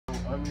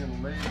I'm going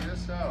to lay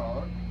this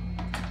out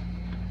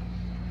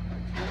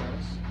like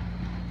this.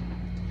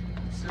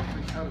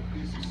 Simply cut a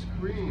piece of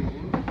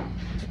screen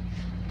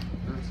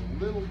that's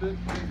a little bit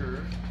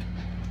bigger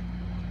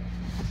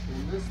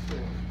than this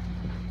thing.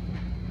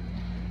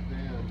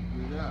 And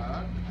do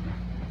that.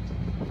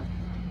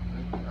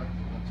 I'll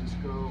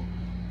just go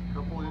a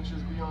couple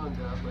inches beyond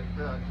that, like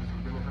that, because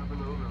we're going to have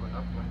an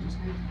overlap. I just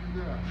need to do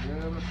that.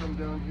 Then I'm going to come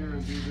down here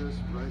and do this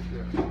right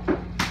there.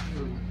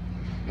 So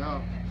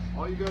now,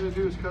 all you got to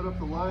do is cut up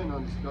the line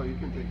on this. No, you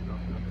can take it off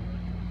now,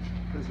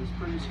 because it's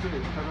pretty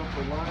straight. Cut up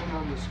the line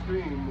on the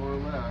screen, more or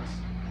less.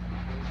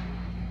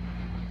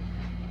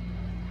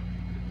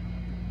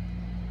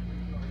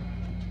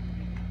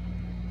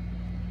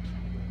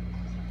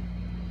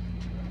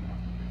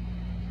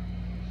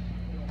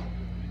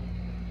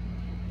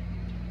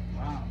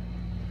 Wow.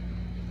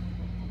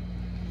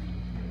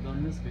 I've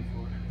done this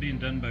before. Being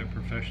done by a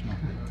professional.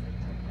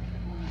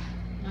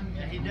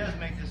 Yeah, he does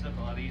make this look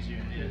a lot easier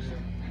than it is.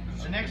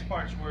 The next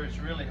part's where it's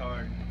really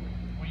hard.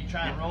 When you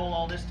try and roll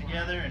all this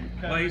together and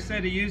cut. Well, he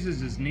said he uses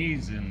his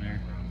knees in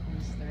there.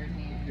 His third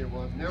hand. Okay,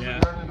 well, I've never Yeah.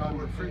 done it on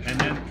refrigerator. And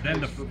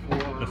then the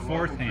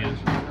fourth hand.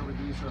 Whatever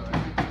these are. I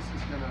think this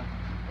is gonna.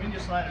 We can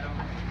just slide it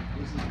over.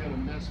 This is gonna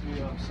mess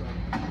me up some.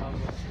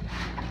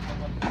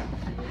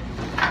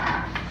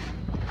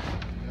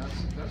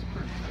 That's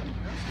pretty good.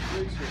 That's a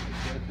great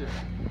surface right there.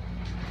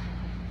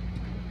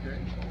 Okay,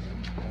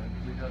 and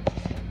we got,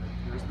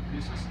 here's the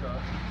piece of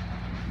stuff.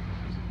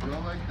 So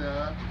drill like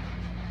that.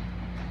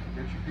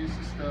 Get your piece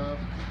of stuff,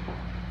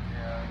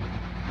 and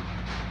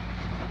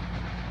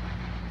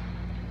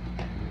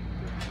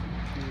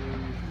the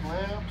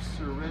clamps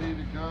are ready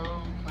to go.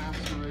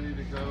 Clamps are ready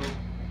to go.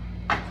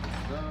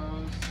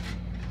 Those.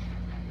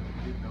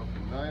 Get an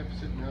open knife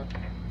sitting up.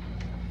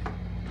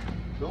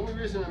 The only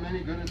reason I'm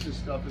any good at this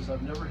stuff is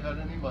I've never had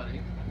any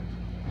money.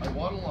 I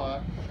want a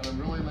lot, and I'm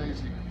really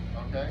lazy.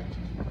 Okay?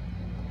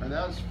 And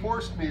that's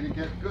forced me to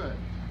get good.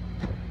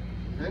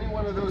 If any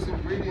one of those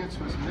ingredients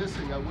was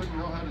missing, I wouldn't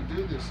know how to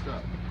do this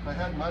stuff. If I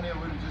had money, I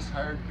would have just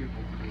hired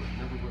people to do it.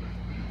 Never would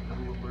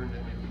have learned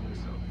anything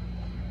myself.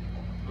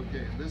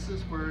 Okay, this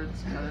is where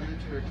it's kind of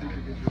tricky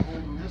because you're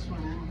holding this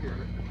one in here.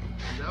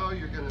 And now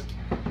you're going to,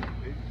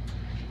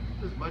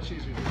 this is much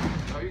easier.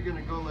 Now you're going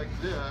to go like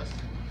this,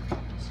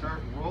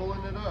 start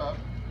rolling it up.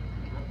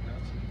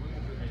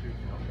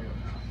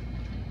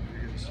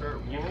 You're going to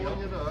start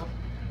rolling it up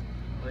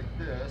like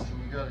this,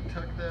 and you got to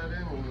tuck that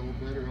in a little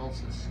bit or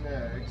else it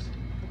snags.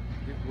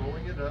 Keep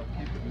rolling it up,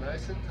 keep it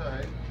nice and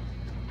tight.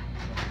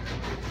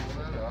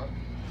 Roll that up.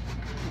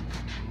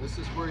 And this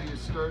is where you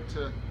start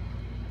to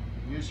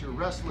use your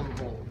wrestling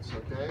holds,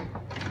 okay?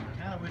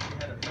 I kind of wish you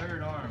had a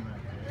third arm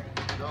right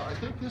there. No, I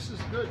think this is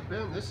good,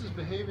 Ben. This is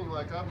behaving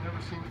like I've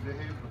never seen it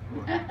behave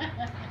before.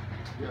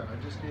 Yeah, I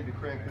just need to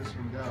crank this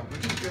one down,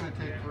 which is going to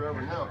take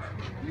forever. Now,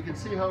 you can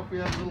see how if we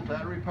had a little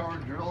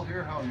battery-powered drill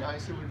here, how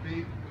nice it would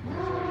be.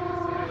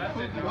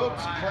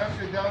 Oops,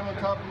 clamped it down on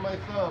top of my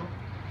thumb.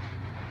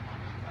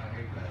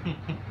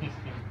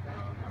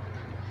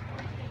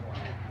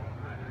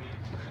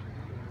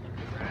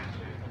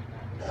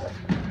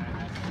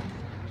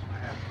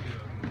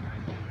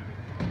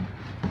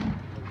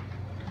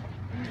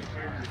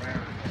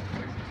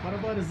 What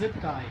about a zip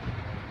tie?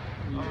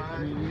 I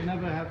mean, you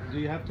never have. Do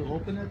you have to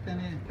open it?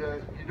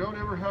 You don't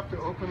ever have to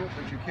open it,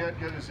 but you can't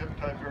get a zip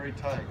tie very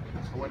tight.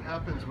 So what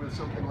happens with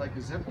something like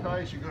a zip tie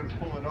is you go to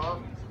pull it off,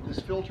 this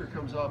filter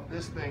comes off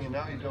this thing, and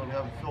now you don't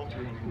have a filter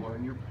anymore,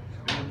 and you're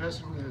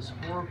messing with this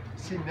horrible.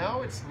 See,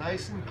 now it's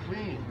nice and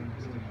clean.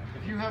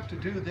 If you have to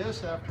do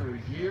this after a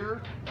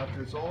year,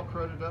 after it's all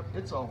crudded up,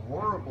 it's a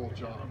horrible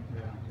job.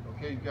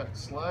 Okay, you've got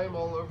slime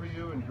all over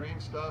you and green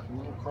stuff and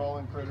little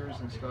crawling critters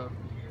and stuff.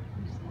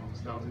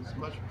 No, it's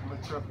much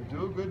tougher.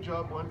 Do a good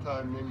job one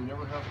time, and then you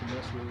never have to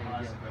mess with it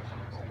again.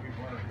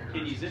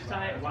 Can you zip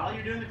tie it while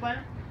you're doing the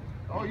clamp?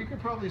 Oh, you could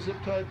probably zip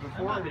tie it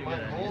before, and it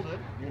might hold it,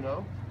 you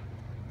know.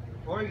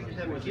 Or you can just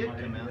have a kid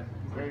come out.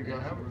 There you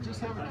go. Just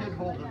have a kid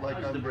hold it like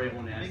I'm the brave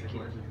one to ask the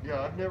question.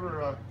 Yeah, I've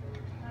never.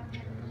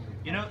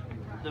 You know,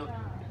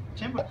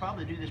 Tim would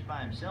probably do this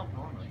by himself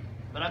normally,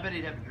 but I bet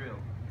he'd have a drill.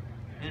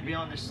 It'd be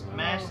on this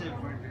massive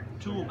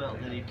tool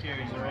belt that he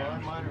carries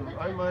around.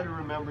 I might have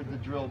remembered the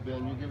drill,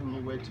 Ben. You're giving me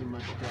way too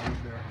much credit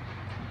there.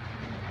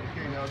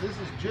 Okay, now this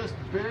is just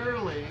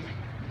barely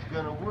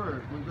going to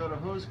work. We've got a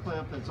hose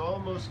clamp that's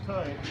almost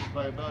tight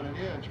by about an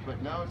inch,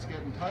 but now it's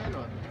getting tight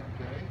on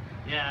it, okay?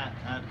 Yeah,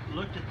 I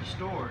looked at the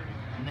store,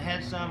 and they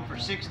had some for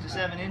 6 to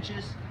 7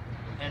 inches,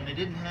 and they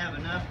didn't have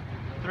enough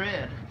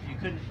thread. You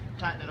couldn't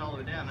tighten it all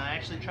the way down. I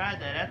actually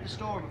tried that at the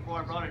store before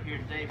I brought it here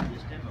today for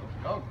this demo.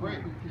 Oh, great.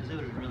 Because it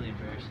was really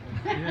embarrassing.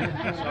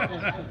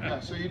 Yeah,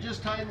 so you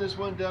just tighten this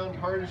one down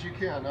hard as you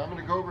can. Now I'm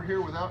going to go over here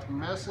without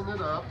messing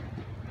it up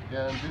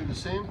and do the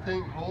same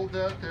thing. Hold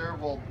that there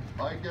while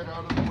I get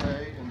out of the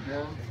way, and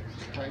then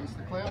tightens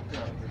the clamp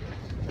down.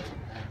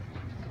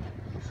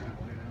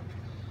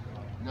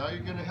 Now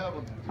you're going to have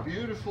a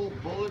beautiful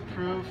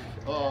bulletproof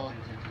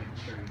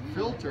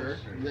filter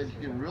that you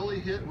can really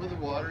hit with the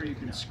water. You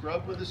can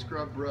scrub with a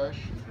scrub brush,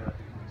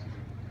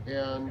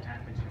 and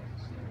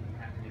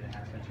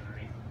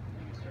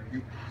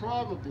you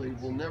probably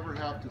will never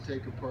have to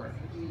take apart.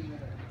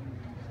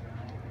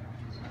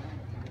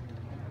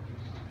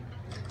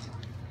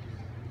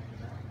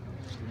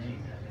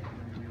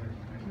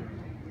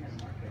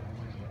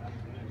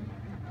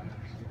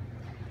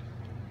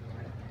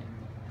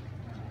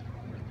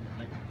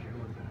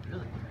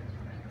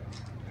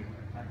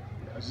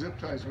 Zip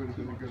ties would have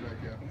been a good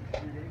idea,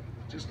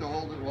 just to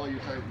hold it while you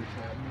tighten the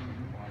cap.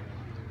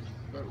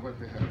 But what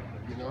the heck,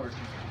 you know,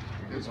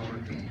 it's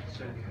working.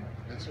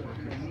 It's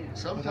working.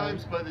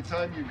 Sometimes by the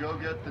time you go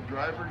get the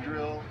driver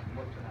drill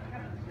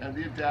and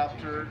the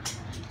adapter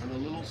and a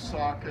little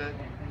socket,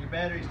 Your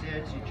battery's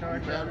dead, so you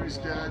charge your up. battery's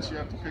dead, so you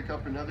have to pick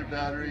up another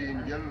battery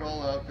and get it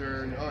all out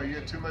there, and oh, you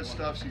get too much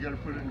stuff, so you got to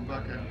put it in a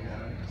bucket.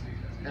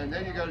 And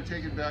then you got to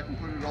take it back and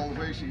put it all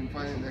away so you can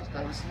find it next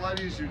time. It's a lot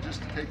easier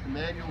just to take the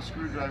manual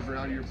screwdriver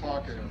out of your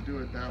pocket and do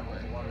it that way.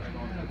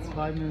 It's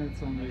 5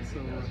 minutes only,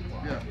 so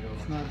Yeah.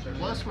 it's not.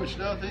 Plus, which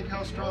now think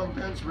how strong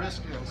Ben's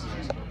wrist is.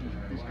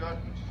 He's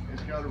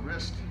got a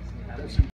wrist that's